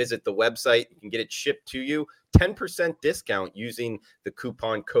 If you visit the website, you can get it shipped to you. 10% discount using the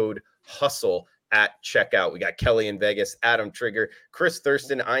coupon code HUSTLE at checkout. We got Kelly in Vegas, Adam Trigger, Chris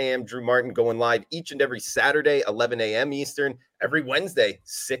Thurston. I am Drew Martin, going live each and every Saturday, 11 a.m. Eastern, every Wednesday,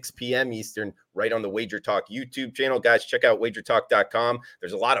 6 p.m. Eastern, right on the Wager Talk YouTube channel. Guys, check out wagertalk.com.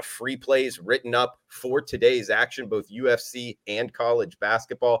 There's a lot of free plays written up for today's action, both UFC and college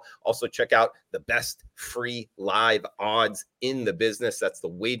basketball. Also, check out the best free live odds in the business. That's the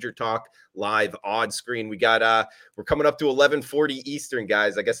Wager Talk live odds screen. We got we're coming up to 11:40 Eastern,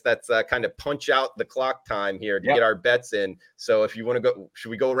 guys. I guess that's kind of punch out the clock time here to get our bets in. So if you want to go, should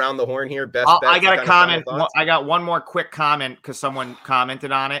we go around the horn here? Best bets. I got a comment. I got one more quick comment because someone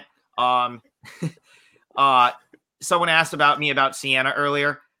commented on it. Someone asked about Sienna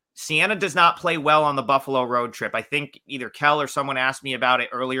earlier. Sienna does not play well on the Buffalo road trip. I think either Kel or someone asked me about it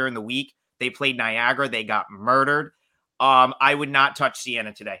earlier in the week. They played Niagara. They got murdered. I would not touch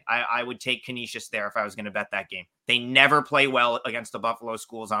Sienna today. I would take Canisius there if I was going to bet that game. They never play well against the Buffalo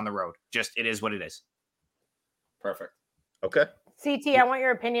schools on the road. Just, it is what it is. Perfect. Okay. CT, I want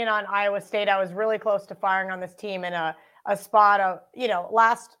your opinion on Iowa State. I was really close to firing on this team in a spot of,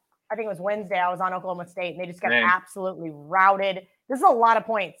 I think it was Wednesday, I was on Oklahoma State, and they just got absolutely routed. This is a lot of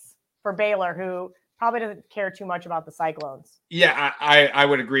points for Baylor, who probably doesn't care too much about the Cyclones. Yeah, I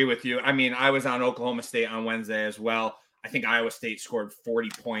would agree with you. I mean, I was on Oklahoma State on Wednesday as well. I think Iowa State scored 40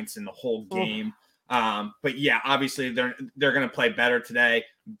 points in the whole game. But yeah, obviously they're going to play better today.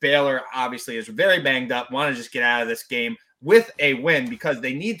 Baylor obviously is very banged up, want to just get out of this game with a win, because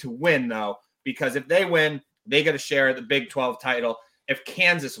they need to win, though, because if they win, they get a share of the Big 12 title. If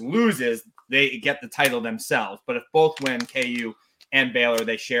Kansas loses, they get the title themselves. But if both win, KU and Baylor,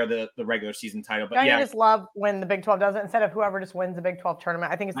 they share the regular season title. But you just love when the Big 12 does it instead of whoever just wins the Big 12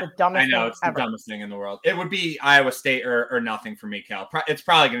 tournament? I think it's the dumbest thing it's ever. The dumbest thing in the world. It would be Iowa State or nothing for me, Cal. It's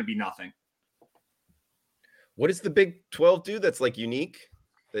probably going to be nothing. What does the Big 12 do that's like unique?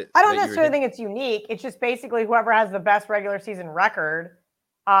 I don't necessarily think it's unique. It's just basically whoever has the best regular season record.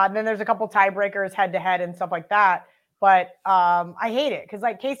 Then there's a couple tiebreakers head to head and stuff like that. But I hate it because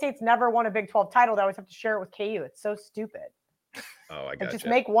K-State's never won a Big 12 title. They always have to share it with KU. It's so stupid. Oh, I got Just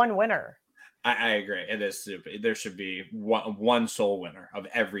make one winner. I agree. It is stupid. There should be one sole winner of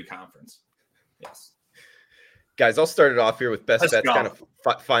every conference. Yes. Guys, I'll start it off here with best bets, kind of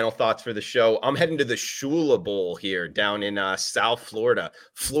final thoughts for the show. I'm heading to the Shula Bowl here down in South Florida.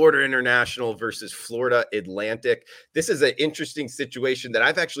 Florida International versus Florida Atlantic. This is an interesting situation that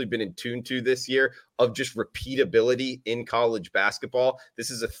I've actually been in tune to this year of just repeatability in college basketball.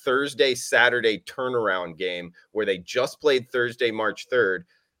 This is a Thursday-Saturday turnaround game where they just played Thursday, March 3rd.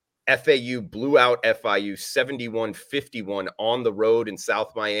 FAU blew out FIU 71-51 on the road in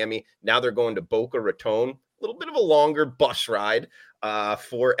South Miami. Now they're going to Boca Raton. A little bit of a longer bus ride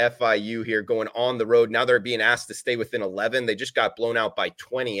for FIU here going on the road. Now they're being asked to stay within 11. They just got blown out by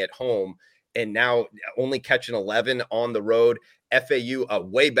 20 at home and now only catching 11 on the road. FAU, a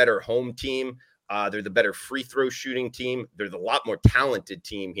way better home team. They're the better free throw shooting team. They're the lot more talented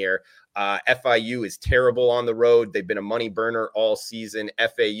team here. FIU is terrible on the road. They've been a money burner all season.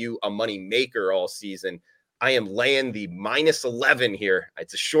 FAU, a money maker all season. I am laying the minus 11 here.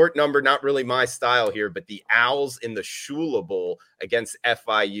 It's a short number, not really my style here, but the Owls in the Shula Bowl against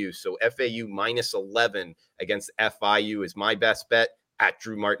FIU. So FAU minus 11 against FIU is my best bet at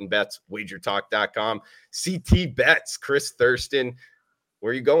Drew Martin Bets, wagertalk.com. CT Bets, Chris Thurston.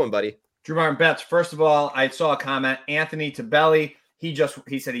 Where are you going, buddy? Drew Martin Bets. First of all, I saw a comment. Anthony Tabelli. He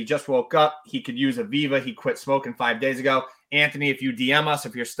said he just woke up. He could use a Viva. He quit smoking 5 days ago. Anthony, if you DM us,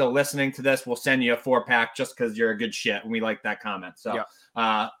 if you're still listening to this, we'll send you a 4-pack just because you're a good shit. And we like that comment. So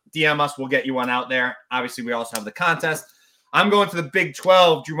DM us. We'll get you one out there. Obviously, we also have the contest. I'm going to the Big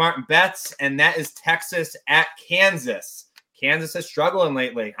 12, Drew Martin Bets, and that is Texas at Kansas. Kansas is struggling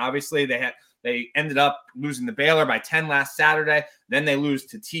lately. Obviously, they ended up losing to Baylor by 10 last Saturday. Then they lose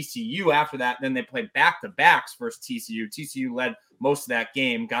to TCU after that. Then they played back-to-backs versus TCU. TCU led most of that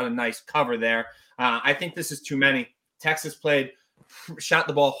game, got a nice cover there. I think this is too many. Texas shot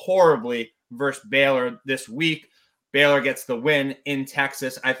the ball horribly versus Baylor this week. Baylor gets the win in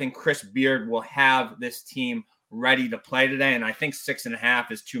Texas. I think Chris Beard will have this team ready to play today, and I think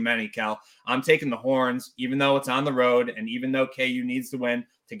 6.5 is too many, Cal. I'm taking the Horns, even though it's on the road, and even though KU needs to win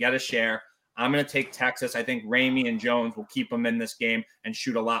to get a share. I'm going to take Texas. I think Ramey and Jones will keep them in this game and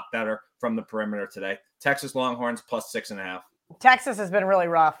shoot a lot better from the perimeter today. Texas Longhorns plus 6.5. Texas has been really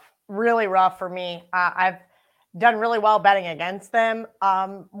rough for me. I've done really well betting against them.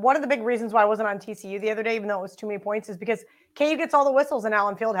 One of the big reasons why I wasn't on TCU the other day, even though it was too many points, is because KU gets all the whistles in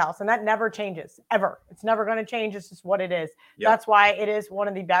Allen Fieldhouse, and that never changes, ever. It's never going to change. It's just what it is. Yep. That's why it is one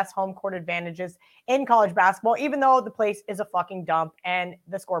of the best home court advantages in college basketball, even though the place is a fucking dump and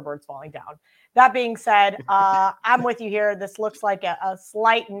the scoreboard's falling down. That being said, I'm with you here. This looks like a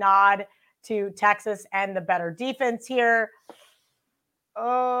slight nod to Texas and the better defense here.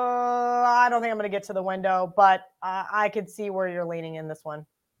 I don't think I'm going to get to the window, but I could see where you're leaning in this one.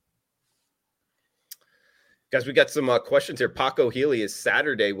 Guys, we got some questions here. Paco Healy, is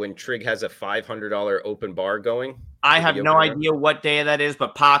Saturday when Trig has a $500 open bar going? I have no idea what day that is,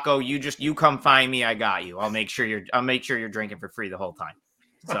 but Paco, you come find me. I got you. I'll make sure you're drinking for free the whole time.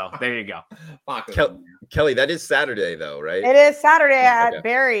 So there you go. Kelly, that is Saturday though, right? It is Saturday at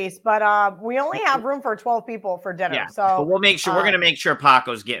Barry's, but we only have room for 12 people for dinner. Yeah, so but we'll make sure we're going to make sure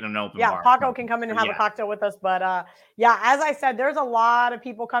Paco's getting an open bar. Yeah, Paco can come in and have a cocktail with us. But as I said, there's a lot of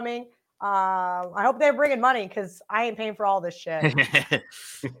people coming. I hope they're bringing money because I ain't paying for all this shit.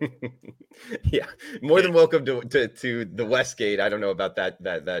 Yeah, more than welcome to the Westgate. I don't know about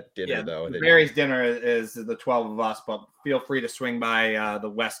that dinner though. Barry's dinner is the 12 of us, but feel free to swing by the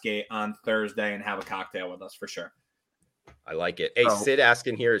Westgate on Thursday and have a cocktail with us for sure. I like it. Hey, Sid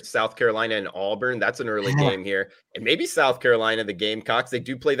asking here, South Carolina and Auburn. That's an early game here. And maybe South Carolina, the Gamecocks, they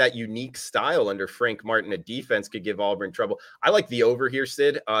do play that unique style under Frank Martin. A defense could give Auburn trouble. I like the over here,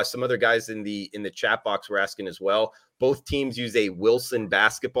 Sid. Some other guys in the chat box were asking as well. Both teams use a Wilson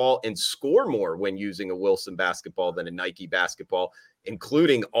basketball and score more when using a Wilson basketball than a Nike basketball,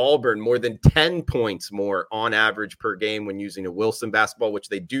 including Auburn more than 10 points more on average per game when using a Wilson basketball, which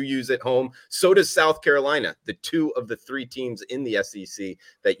they do use at home. So does South Carolina, the 2 of the 3 teams in the SEC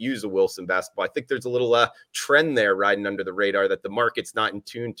that use a Wilson basketball. I think there's a little trend there riding under the radar that the market's not in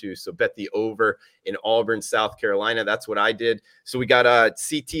tune to. So bet the over in Auburn, South Carolina. That's what I did. So we got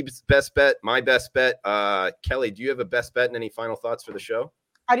CT's best bet, my best bet. Kelly, do you have a best bet and any final thoughts for the show?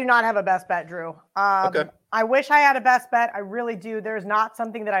 I do not have a best bet, Drew. Okay. I wish I had a best bet. I really do. There's not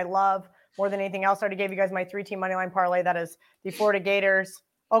something that I love more than anything else. I already gave you guys my 3-team moneyline parlay. That is the Florida Gators,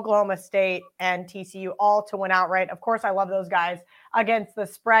 Oklahoma State, and TCU, all to win outright. Of course, I love those guys against the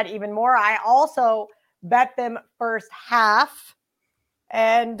spread even more. I also bet them first half.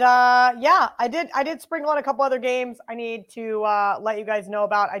 And I did sprinkle on a couple other games I need to let you guys know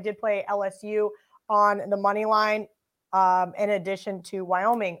about. I did play LSU on the money line. In addition to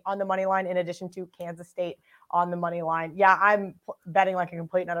Wyoming on the money line, in addition to Kansas State on the money line. Yeah, I'm betting like a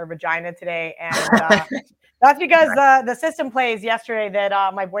complete another vagina today. And that's because the system plays yesterday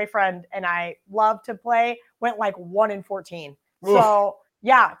that my boyfriend and I love to play went like 1-14. So,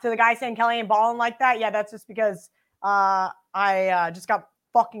 to the guy saying Kelly ain't balling like that, that's just because I just got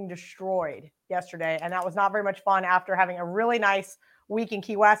fucking destroyed yesterday. And that was not very much fun after having a really nice week in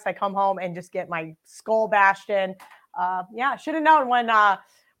Key West. I come home and just get my skull bashed in. Should have known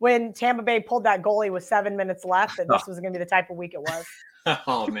when Tampa Bay pulled that goalie with 7 minutes left that this was going to be the type of week it was.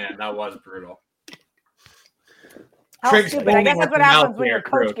 Oh man, that was brutal. How stupid. I guess that's what happens when your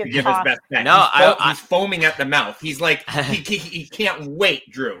coach gets tossed. No, he's foaming at the mouth. He's like, he can't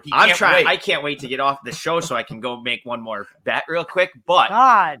wait, Drew. I'm trying. I can't wait to get off the show so I can go make one more bet real quick. But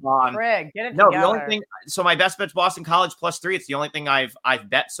Craig, get it together. The only thing. So my best bet's Boston College +3. It's the only thing I've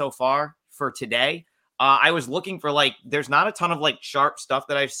bet so far for today. I was looking for there's not a ton of sharp stuff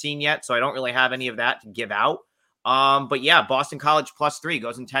that I've seen yet, so I don't really have any of that to give out. But Boston College +3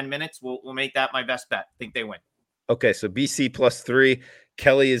 goes in 10 minutes. We'll make that my best bet. I think they win. Okay, so BC +3.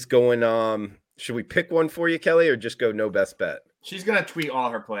 Kelly is going. Should we pick one for you, Kelly, or just go no best bet? She's gonna tweet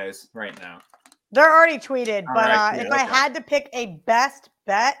all her plays right now. They're already tweeted, but I had to pick a best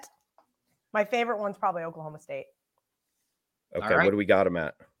bet, my favorite one's probably Oklahoma State. Okay, what do we got them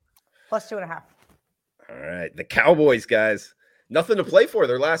at? +2.5. All right, the Cowboys, guys. Nothing to play for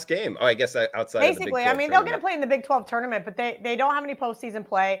their last game. Oh, I guess outside basically, of the Big 12 they'll get to play in the Big 12 tournament, but they don't have any postseason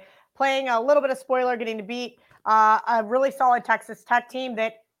play. Playing a little bit of spoiler, getting to beat a really solid Texas Tech team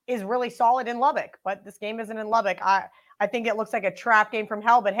that is really solid in Lubbock, but this game isn't in Lubbock. I think it looks like a trap game from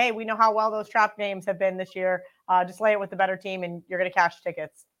hell, but hey, we know how well those trap games have been this year. Just lay it with the better team, and you're going to cash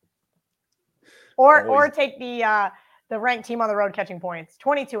tickets. Or take the ranked team on the road catching points.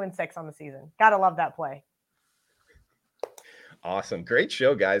 22-6 on the season. Gotta love that play. Awesome. Great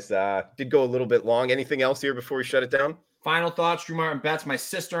show, guys. Did go a little bit long. Anything else here before we shut it down? Final thoughts, Drew Martin Betts. My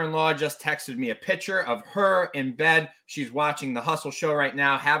sister-in-law just texted me a picture of her in bed. She's watching the Hustle show right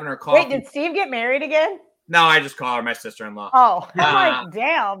now, having her coffee. Wait, did Steve get married again? No, I just call her my sister-in-law. Oh, I'm like,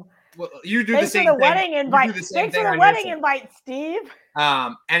 damn. Well, you do Thanks the same for the thing. wedding invite. Thanks for the wedding invite, Steve.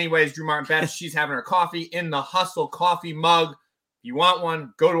 Anyways, Drew Martin Betts, she's having her coffee in the Hustle coffee mug. If you want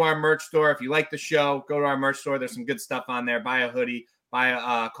one, go to our merch store. If you like the show, go to our merch store. There's some good stuff on there. Buy a hoodie, buy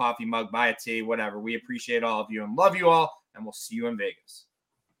a coffee mug, buy a tea, whatever. We appreciate all of you and love you all, and we'll see you in Vegas.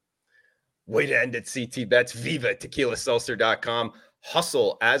 Way to end at CT Bets. Viva tequilaseltzer.com.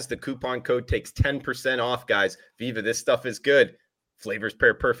 Hustle as the coupon code takes 10% off, guys. Viva, this stuff is good. Flavors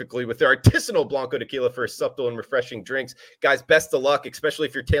pair perfectly with their artisanal Blanco tequila for subtle and refreshing drinks. Guys, best of luck, especially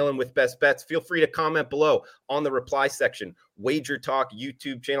if you're tailing with best bets. Feel free to comment below on the reply section. Wager Talk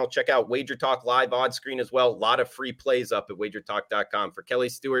YouTube channel. Check out Wager Talk live odds screen as well. A lot of free plays up at wagertalk.com. For Kelly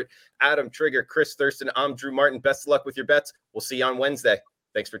Stewart, Adam Trigger, Chris Thurston, I'm Drew Martin. Best of luck with your bets. We'll see you on Wednesday.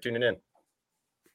 Thanks for tuning in.